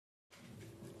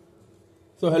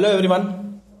So hello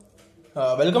everyone,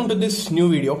 welcome to this new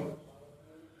video.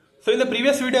 So in the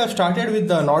previous video I started with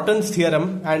the Norton's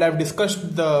theorem and I've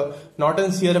discussed the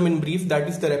Norton's theorem in brief. That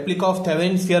is the replica of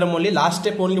Thevenin's theorem only. Last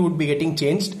step only would be getting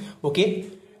changed.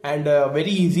 Okay, and very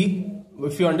easy.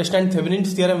 If you understand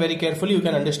Thevenin's theorem very carefully, you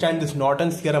can understand this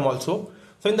Norton's theorem also.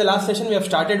 So in the last session we have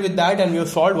started with that and we have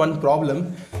solved one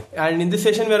problem. And in this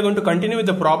session we are going to continue with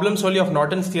the problems only of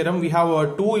Norton's theorem. We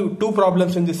have two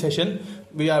problems in this session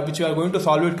which we are going to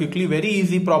solve it quickly. Very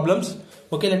easy problems.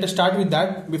 Okay, let us start with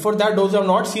that. Before that, those who have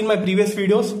not seen my previous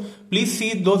videos, please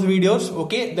see those videos.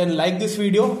 Okay, then like this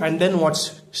video and then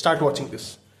start watching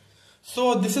this.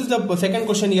 So this is the second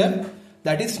question here.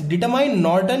 That is, determine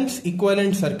Norton's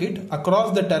equivalent circuit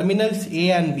across the terminals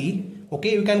A and B.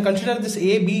 Okay, you can consider this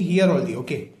A, B here only.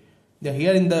 Okay,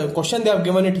 here in the question they have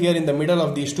given it here in the middle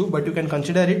of these two, but you can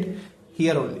consider it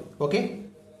here only. Okay,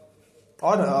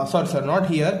 or sorry, not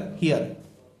here, here.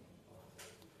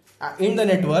 In the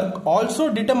network,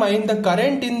 also determine the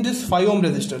current in this 5 ohm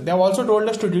resistor. They have also told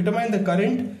us to determine the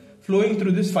current flowing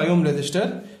through this 5 ohm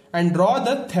resistor and draw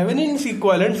the Thevenin's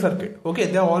equivalent circuit. Okay,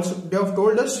 they have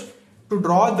told us to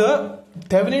draw the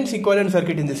Thevenin's equivalent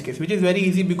circuit in this case, which is very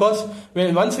easy because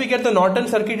once we get the Norton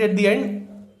circuit at the end,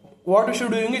 what we should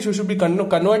be doing is we should be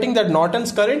converting that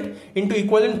Norton's current into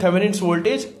equivalent Thevenin's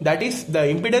voltage. That is, the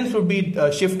impedance would be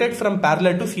shifted from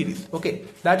parallel to series. Okay,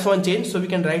 that's one change, so we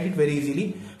can write it very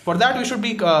easily. For that we should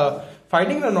be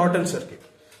finding the Norton circuit.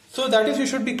 So that is, we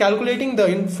should be calculating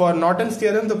for Norton's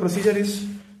theorem. The procedure is,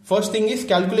 first thing is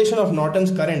calculation of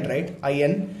Norton's current, right?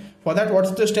 IN. For that,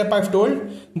 what's the step I've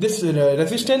told? This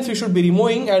resistance we should be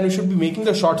removing and we should be making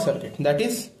the short circuit. That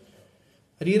is,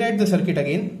 rewrite the circuit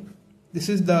again. This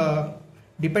is the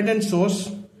dependent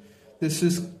source. This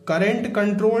is current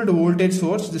controlled voltage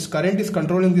source. This current is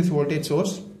controlling this voltage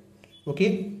source.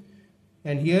 Okay.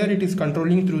 And here it is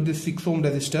controlling through this 6 ohm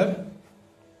resistor.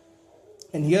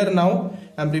 And here now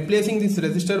I am replacing this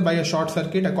resistor by a short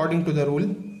circuit according to the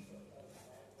rule.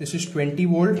 This is 20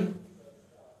 volt,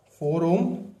 4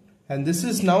 ohm. And this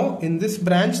is now in this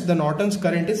branch the Norton's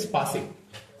current is passing.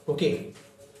 Okay.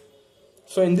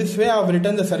 So in this way I have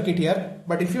written the circuit here.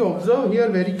 But if you observe here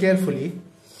very carefully,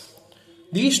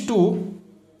 these two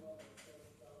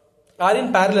are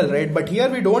in parallel, right? But here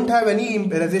we don't have any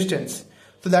resistance.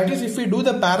 So that is, if we do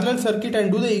the parallel circuit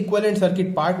and do the equivalent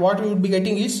circuit part, what we would be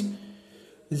getting is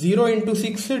 0 into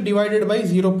 6 divided by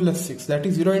 0 plus 6. That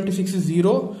is 0 into 6 is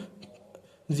 0,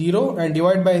 0 and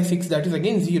divided by 6, that is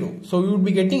again 0. So we would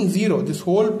be getting 0. This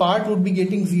whole part would be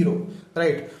getting 0,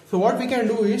 right? So what we can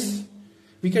do is,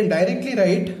 we can directly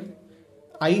write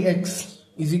Ix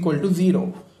is equal to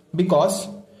 0, because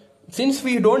since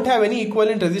we don't have any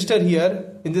equivalent resistor here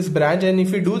in this branch, and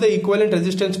if we do the equivalent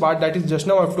resistance part, that is just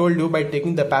now I've told you by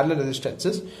taking the parallel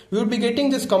resistances, we would be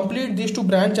getting these two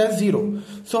branch as 0.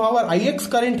 So our Ix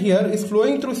current here is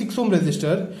flowing through 6 ohm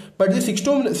resistor, but this 6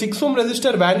 ohm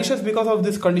resistor vanishes because of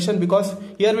this condition, because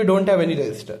here we don't have any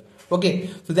resistor. Okay,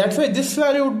 so that's why this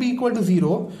value would be equal to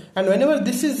 0, and whenever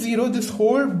this is 0, this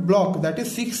whole block, that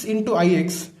is 6 into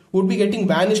Ix, would be getting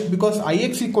vanished because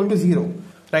Ix equal to 0,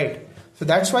 right? So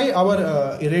that's why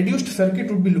our reduced circuit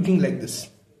would be looking like this.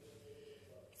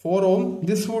 4 ohm,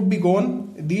 this would be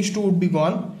gone, these two would be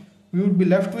gone. We would be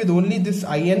left with only this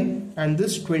IN and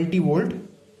this 20 volt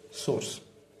source.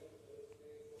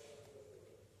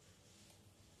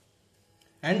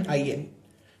 And IN.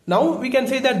 Now we can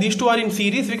say that these two are in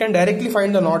series. We can directly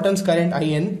find the Norton's current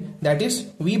IN, that is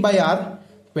V by R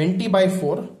 20 by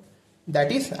 4,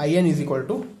 that is IN is equal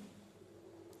to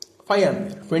 5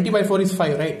 ampere. 20 by 4 is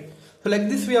 5, right? So like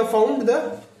this we have found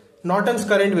the Norton's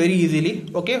current very easily.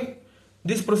 Okay,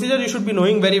 this procedure you should be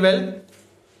knowing very well.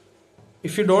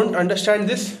 If you don't understand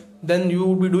this, then you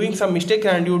would be doing some mistake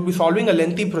and you would be solving a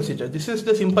lengthy procedure. This is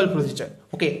the simple procedure.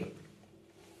 Okay.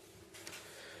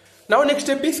 Now next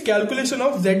step is calculation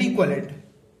of Z equivalent.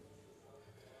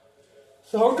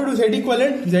 So how to do Z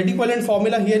equivalent? Z equivalent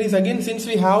formula here is, again, since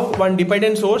we have one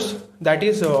dependent source, that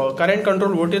is current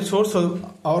control voltage source,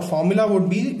 so our formula would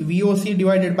be VOC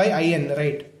divided by IN,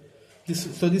 right?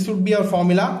 So this would be our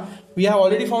formula. We have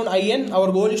already found IN.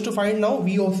 Our goal is to find now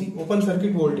VOC, open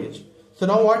circuit voltage. So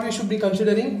now what we should be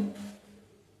considering?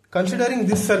 Considering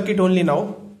this circuit only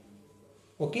now.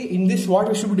 Okay, in this what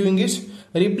we should be doing is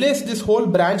replace this whole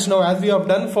branch now as we have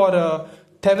done for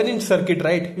Thevenin's circuit,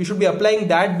 right? We should be applying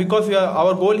that because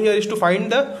our goal here is to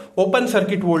find the open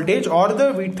circuit voltage or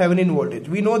the Thevenin voltage.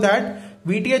 We know that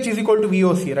VTH is equal to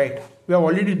VOC, right? We have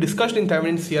already discussed in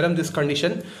Thevenin's theorem this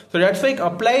condition. So that's why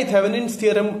apply Thevenin's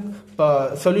theorem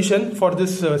solution for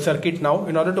this circuit now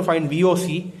in order to find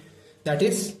VOC, that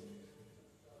is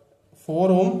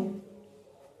 4 ohm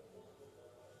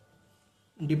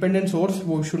dependent source,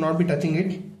 we should not be touching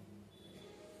it,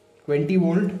 20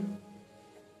 volt.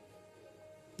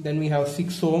 Then we have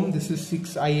 6 ohm, this is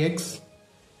 6 ix,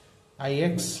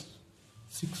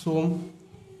 6 ohm,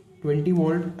 20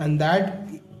 volt, and that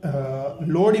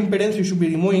load impedance you should be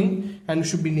removing and you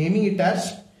should be naming it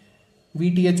as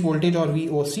VTH voltage or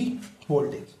VOC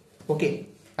voltage. Okay,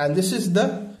 and this is the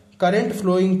current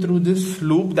flowing through this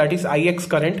loop, that is Ix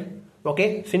current.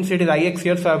 Okay, since it is Ix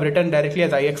here, so I have written directly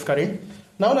as Ix current.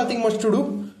 Now nothing much to do.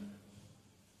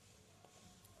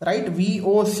 Write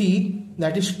VOC,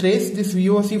 that is trace this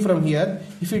VOC from here.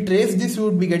 If we trace this, we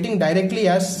would be getting directly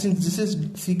as, since this is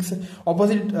 6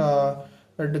 opposite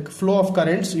flow of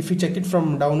currents, if we check it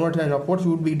from downwards and upwards,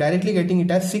 we would be directly getting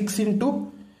it as 6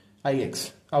 into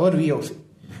Ix, our VOC.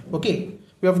 Okay,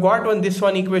 we have got this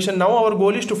one equation. Now our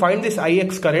goal is to find this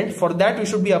Ix current. For that we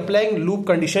should be applying loop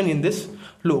condition in this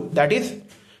loop, that is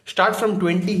start from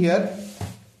 20 here,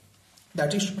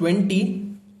 that is 20.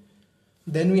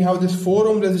 Then we have this 4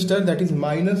 ohm resistor, that is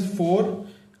minus 4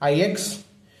 Ix.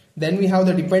 Then we have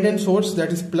the dependent source,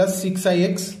 that is plus 6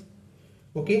 Ix.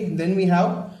 Okay, then we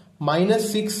have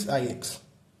minus 6 Ix,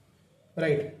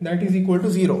 right, that is equal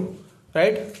to 0,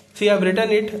 right. See, I have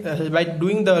written it by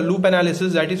doing the loop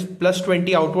analysis, that is plus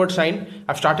 20 outward sign.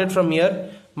 I have started from here,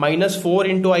 minus 4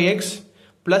 into Ix,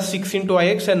 plus 6 into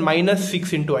Ix, and minus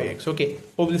 6 into Ix. Okay,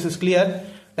 hope this is clear.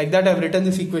 Like that I have written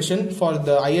this equation for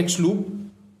the Ix loop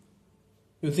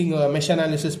using mesh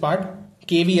analysis part,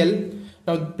 KVL.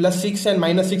 Now plus 6 and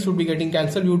minus 6 would be getting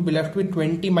cancelled. You would be left with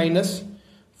 20 minus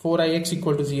 4 Ix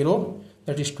equal to 0.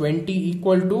 That is 20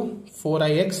 equal to 4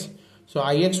 Ix. So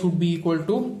Ix would be equal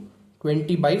to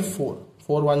 20 by 4.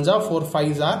 4 ones are, 4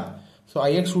 fives are. So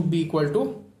Ix would be equal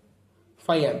to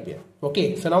 5 ampere.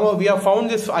 Okay, so now we have found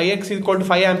this Ix is equal to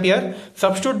 5 ampere.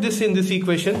 Substitute this in this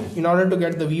equation in order to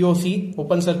get the VOC,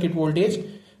 open circuit voltage.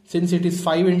 Since it is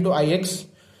 5 into Ix,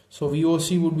 so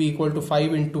VOC would be equal to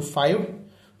 5 into 5.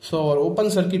 So our open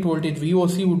circuit voltage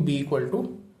VOC would be equal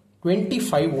to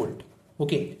 25 volt.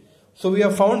 Okay, so we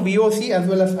have found VOC as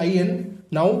well as IN.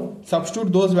 Now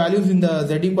substitute those values in the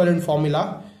Z equivalent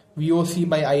formula. VOC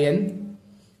by IN,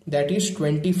 that is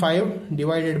 25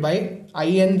 divided by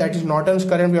IN, that is Norton's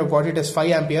current. We have got it as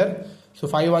 5 ampere. So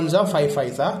 5 ones are, 5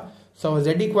 fives are. So Z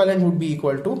equivalent would be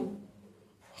equal to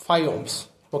 5 ohms.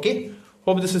 Okay,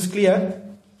 hope this is clear.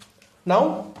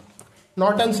 Now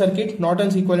Norton's circuit,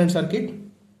 Norton's equivalent circuit,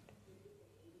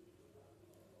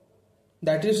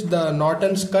 that is the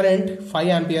Norton's current 5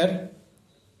 ampere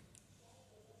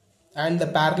and the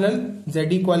parallel Z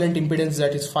equivalent impedance,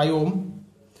 that is 5 ohm.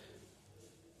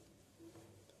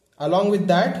 Along with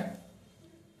that,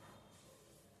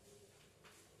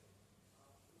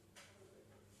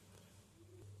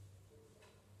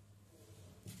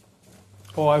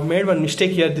 oh, I've made one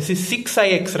mistake here. This is 6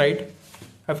 Ix, right?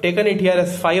 I've taken it here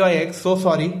as 5 Ix. So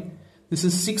sorry. This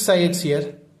is 6 Ix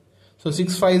here. So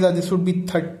 6 5s are, this would be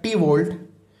 30 volt.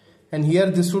 And here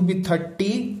this would be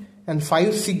 30 and 5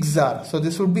 6s are. So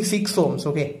this would be 6 ohms.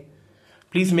 Okay.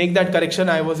 Please make that correction.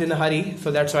 I was in a hurry.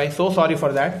 So that's why. So sorry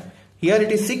for that. Here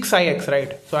it is 6 Ix,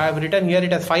 right? So I have written here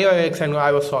it as 5 Ix and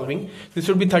I was solving. This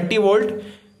would be 30 volt.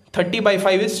 30 by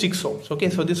 5 is 6 ohms. Okay.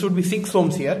 So this would be 6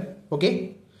 ohms here.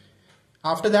 Okay.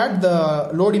 After that,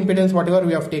 the load impedance, whatever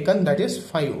we have taken, that is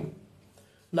 5 ohm.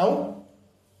 Now,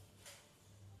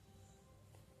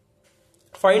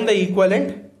 find the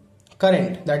equivalent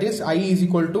current, that is I is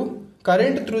equal to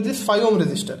current through this 5 ohm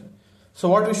resistor. So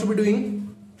what we should be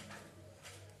doing?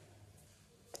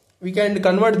 We can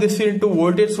convert this into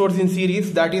voltage source in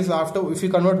series. That is, after, if we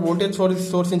convert voltage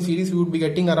source in series, we would be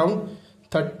getting around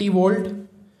 30 volt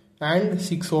and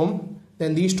 6 ohm.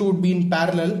 Then these two would be in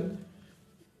parallel.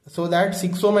 So that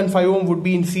 6 ohm and 5 ohm would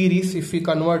be in series if we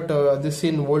convert this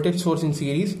in voltage source in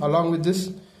series along with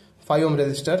this 5 ohm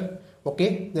resistor.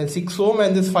 Okay, then 6 ohm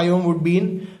and this 5 ohm would be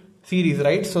in series,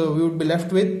 right? So we would be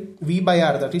left with V by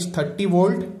R, that is 30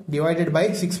 volt divided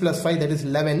by 6 plus 5, that is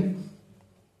 11.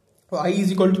 So I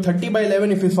is equal to 30 by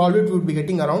 11. If we solve it, we would be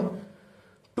getting around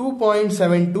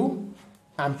 2.72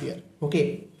 ampere.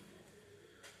 Okay.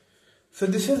 So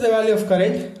this is the value of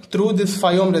current through this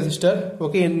 5 ohm resistor.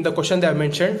 Okay, in the question they have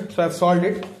mentioned. So I have solved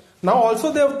it. Now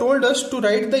also they have told us to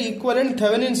write the equivalent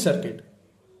Thevenin circuit.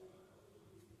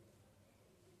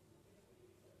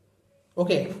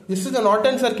 Okay, this is the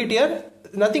Norton circuit here.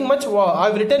 Nothing much.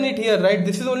 I've written it here, right?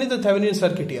 This is only the Thevenin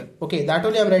circuit here. Okay, that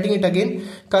only I'm writing it again.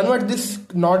 Convert this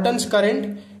Norton's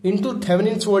current into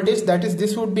Thevenin's voltage. That is,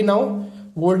 this would be now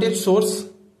voltage source,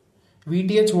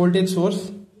 VTH voltage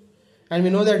source. And we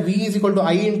know that V is equal to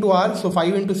I into R. So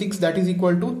 5 into 6, that is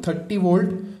equal to 30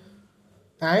 volt.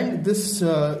 And this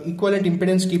equivalent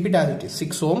impedance, keep it as it is,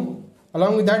 6 ohm.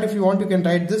 Along with that, if you want, you can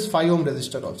write this 5 ohm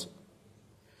resistor also.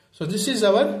 So this is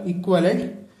our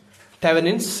equivalent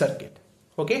Thevenin's circuit.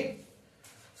 Okay.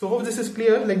 So hope this is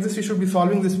clear. Like this, we should be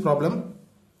solving this problem.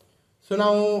 So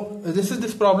now this is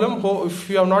this problem. If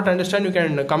you have not understand, you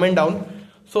can comment down.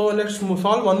 So let's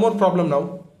solve one more problem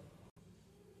now.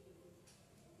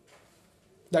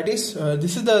 That is,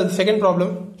 this is the second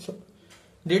problem. So,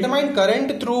 determine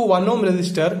current through 1 ohm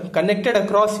resistor connected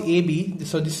across AB.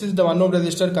 So this is the 1 ohm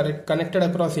resistor connected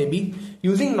across AB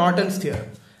using Norton's theorem.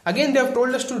 Again, they have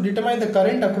told us to determine the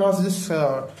current across this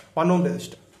 1 ohm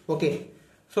resistor. Okay.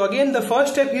 So again, the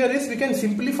first step here is we can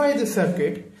simplify this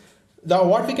circuit.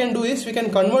 What we can do is we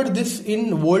can convert this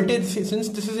in voltage, since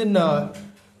this is in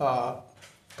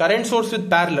current source with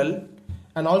parallel,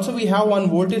 and also we have one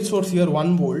voltage source here,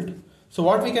 1 volt. So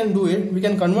what we can do is we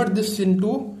can convert this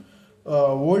into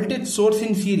voltage source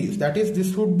in series. That is,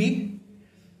 this would be,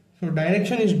 so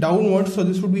direction is downward, so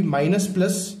this would be minus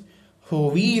plus.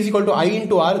 So V is equal to I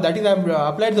into R. That is, I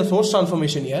have applied the source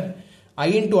transformation here. I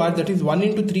into R, that is 1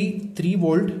 into 3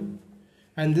 volt,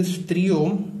 and this 3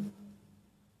 ohm.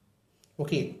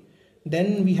 Okay.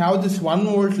 Then we have this 1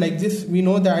 volt like this. We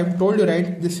know that I have told you,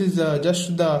 right? This is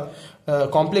just the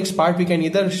complex part. We can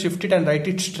either shift it and write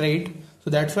it straight. So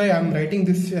that's why I am writing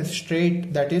this as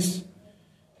straight. That is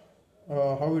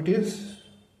how it is,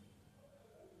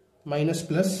 minus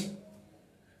plus.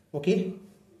 Okay.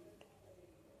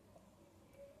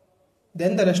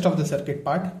 Then the rest of the circuit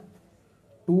part,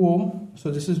 2 ohm.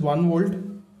 So this is 1 volt,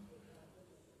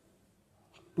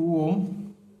 2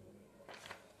 ohm.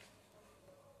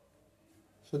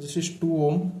 So this is 2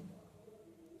 ohm.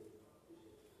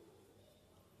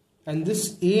 And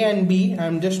this A and B, I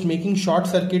am just making short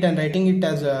circuit and writing it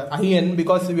as IN,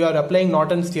 because we are applying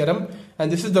Norton's theorem.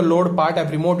 And this is the load part. I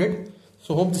have removed it.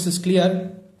 So hope this is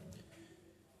clear.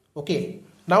 Okay.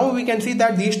 Now we can see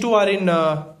that these two are in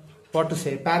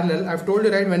parallel. I have told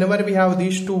you, right, whenever we have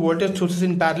these two voltage sources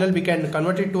in parallel, we can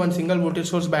convert it to one single voltage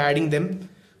source by adding them.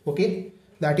 Okay.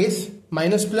 That is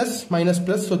minus plus minus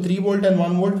plus. So 3 volt and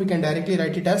 1 volt, we can directly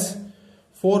write it as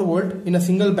 4 volt in a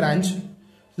single branch.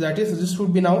 So that is, this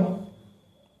would be now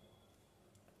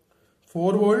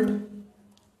 4 volt,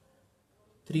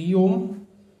 3 ohm,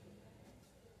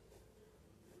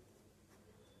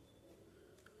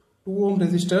 2 ohm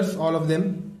resistors, all of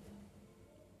them.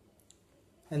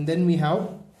 And then we have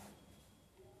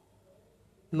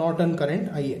Norton current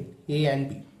IN, A and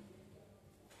B.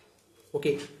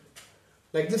 Okay.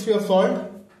 Like this we have solved,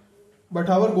 but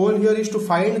our goal here is to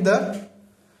find the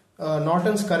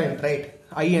Norton's current, right,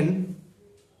 IN.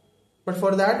 But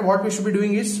for that, what we should be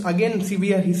doing is, again, see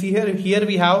here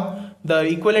we have the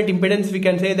equivalent impedance. We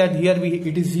can say that here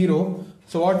it is 0.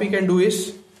 So what we can do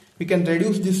is we can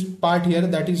reduce this part here.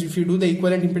 That is, if you do the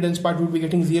equivalent impedance part, we will be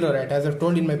getting 0, right, as I've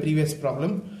told in my previous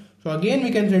problem. So again, we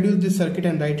can reduce this circuit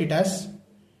and write it as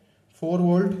 4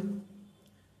 volt,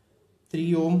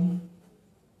 3 ohm,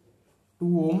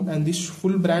 2 ohm, and this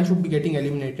full branch would be getting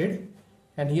eliminated,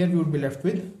 and here we would be left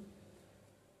with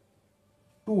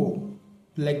 2 ohm,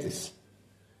 like this,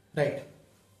 right?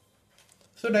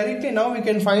 So directly now we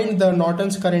can find the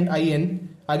Norton's current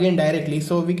IN again directly.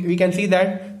 So we can see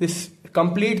that this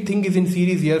complete thing is in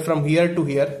series here, from here to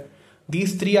here.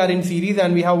 These three are in series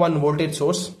and we have one voltage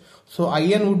source. So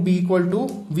IN would be equal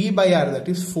to V by R, that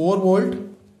is 4 volt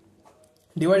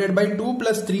divided by 2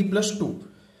 plus 3 plus 2.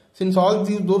 Since all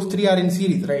those three are in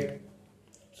series, right?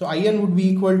 So IN would be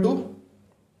equal to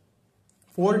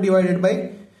 4 divided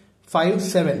by 5,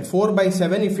 7. 4 by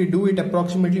 7, if we do it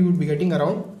approximately, we would be getting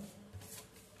around,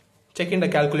 check in the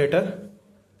calculator,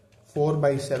 4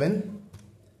 by 7,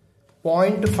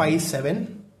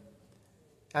 0.57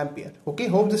 ampere. Okay,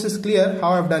 hope this is clear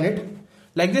how I have done it.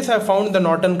 Like this I have found the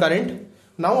Norton current.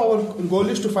 Now our goal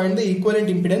is to find the equivalent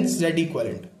impedance, Z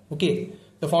equivalent. Okay,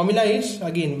 the formula is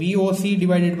again VOC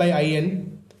divided by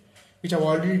IN, which I have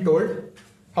already told.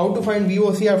 How to find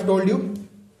VOC I have told you.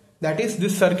 That is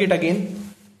this circuit again.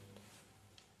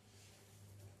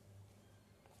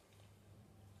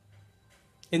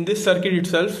 In this circuit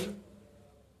itself,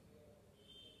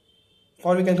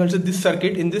 or we can consider this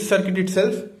circuit. In this circuit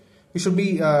itself, we should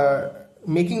be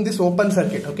making this open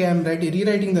circuit. Okay, I am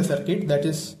rewriting the circuit. That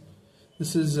is,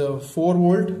 this is 4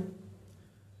 volt,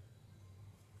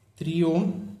 3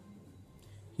 ohm.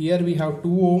 Here we have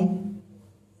 2 ohm,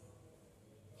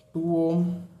 2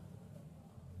 ohm,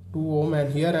 2 ohm,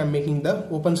 and here I am making the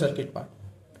open circuit part.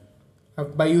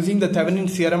 By using the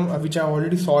Thevenin's theorem, which I have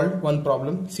already solved one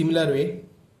problem, similar way.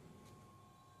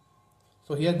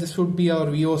 So here this would be our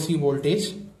VOC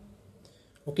voltage.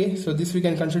 Okay, so this we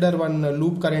can consider one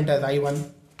loop current as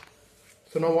I1.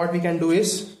 So now what we can do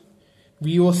is,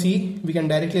 VOC, we can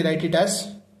directly write it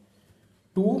as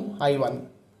 2I1.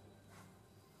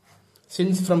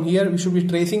 Since from here we should be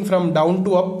tracing from down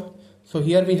to up, so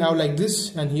here we have like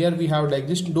this and here we have like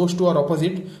this. Those two are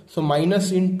opposite, so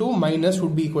minus into minus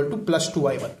would be equal to plus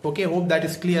 2I1. Okay, hope that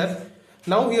is clear.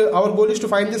 Now here our goal is to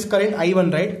find this current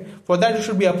I1, right? For that we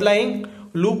should be applying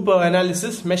loop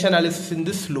analysis, mesh analysis in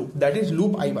this loop, that is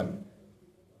loop I1.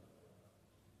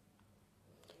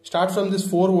 Start from this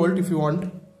 4 volt if you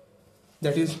want,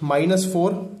 that is minus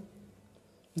 4,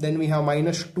 then we have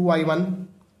minus 2I1,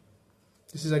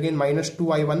 this is again minus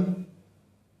 2I1,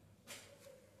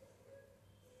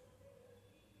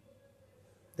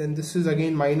 then this is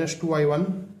again minus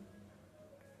 2I1,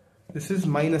 this is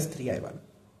minus 3I1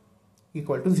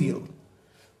 equal to 0.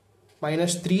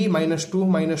 Minus 3, minus 2,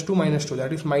 minus 2, minus 2,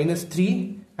 that is minus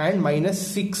 3 and minus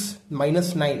 6,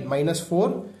 minus 9, minus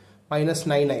 4, minus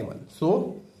 9I1.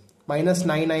 So minus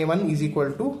 9I1 is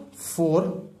equal to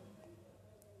 4.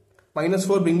 Minus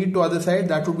 4, bring it to other side,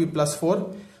 that would be plus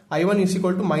 4. I1 is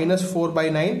equal to minus 4 by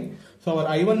 9. So our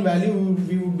I1 value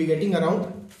we would be getting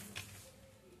around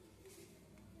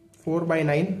 4 by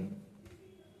 9,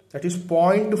 that is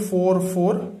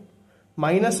 0.44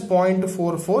 minus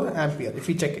 0.44 ampere if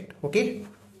we check it. Okay,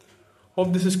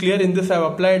 hope this is clear. In this I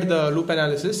have applied the loop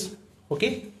analysis.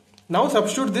 Okay, now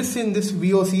substitute this in this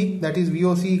VOC, that is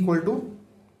VOC equal to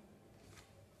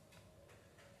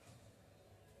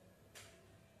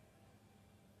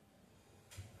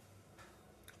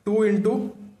 2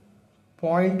 into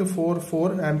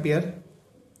 0.44 ampere,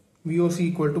 VOC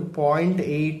equal to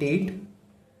 0.88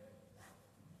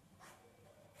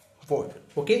 volt.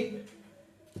 Okay,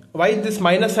 why this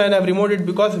minus sign I have removed it?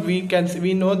 Because we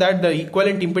know that the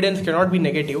equivalent impedance cannot be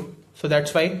negative, so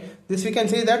that's why this we can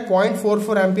say that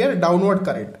 0.44 ampere downward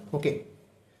current. Okay,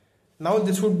 now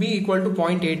this would be equal to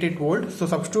 0.88 volt, so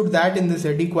substitute that in this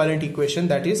Z equivalent equation,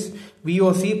 that is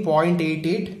VOC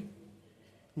 0.88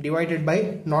 divided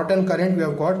by Norton current, we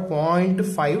have got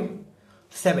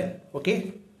 0.57.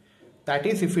 Okay, that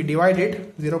is if we divide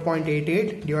it,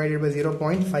 0.88 divided by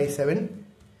 0.57,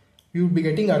 you would be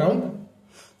getting around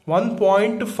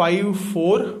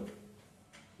 1.54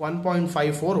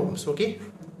 ohms. Okay,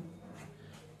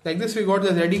 like this we got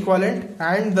the Z equivalent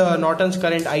and the Norton's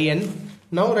current IN.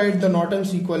 Now write the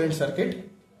Norton's equivalent circuit.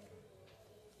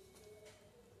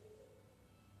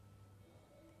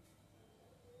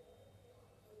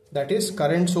 That is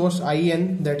current source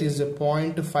IN, that is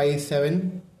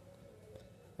 0.57,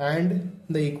 and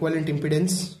the equivalent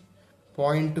impedance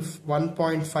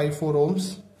 1.54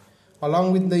 ohms,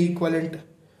 along with the equivalent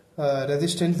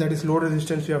resistance, that is load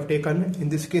resistance we have taken. In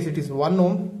this case it is 1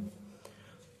 ohm.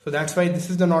 So that's why this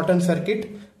is the Norton circuit.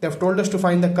 They have told us to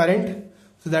find the current.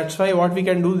 So that's why what we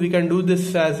can do, we can do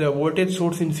this as a voltage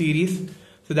source in series.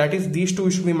 So that is these two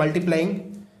we should be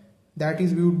multiplying. That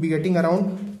is we would be getting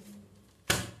around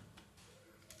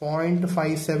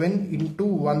 0.57 into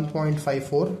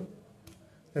 1.54,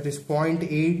 that is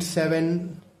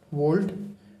 0.87 volt,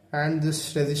 and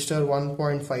this resistor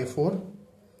 1.54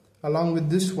 along with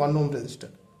this 1 ohm resistor.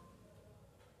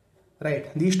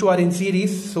 Right, these two are in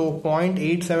series, so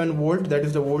 0.87 volt, that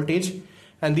is the voltage,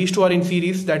 and these two are in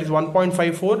series, that is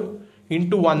 1.54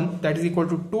 into 1, that is equal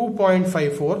to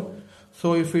 2.54.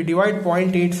 So if we divide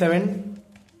 0.87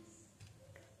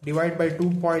 divide by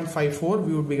 2.54,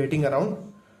 we would be getting around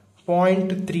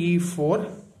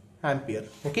 0.34 ampere.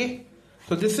 Okay,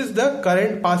 so this is the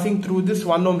current passing through this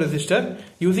 1 ohm resistor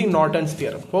using Norton's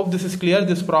theorem. Hope this is clear,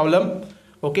 this problem.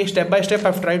 Okay, step by step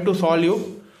I've tried to solve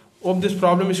you. Hope this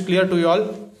problem is clear to you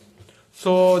all.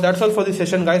 So that's all for this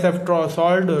session, guys. I've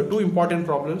solved 2 important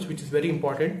problems, which is very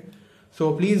important.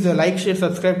 So please like, share,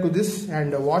 subscribe to this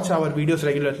and watch our videos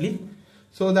regularly.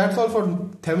 So that's all for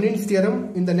Thevenin's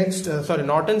theorem. In the next,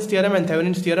 Norton's theorem and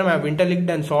Thevenin's theorem I have interlinked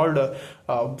and solved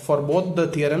for both the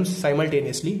theorems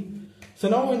simultaneously. So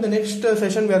now in the next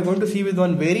session we are going to see with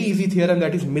one very easy theorem,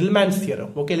 that is Millman's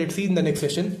theorem. Okay, let's see in the next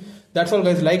session. That's all,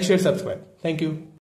 guys. Like, share, subscribe. Thank you.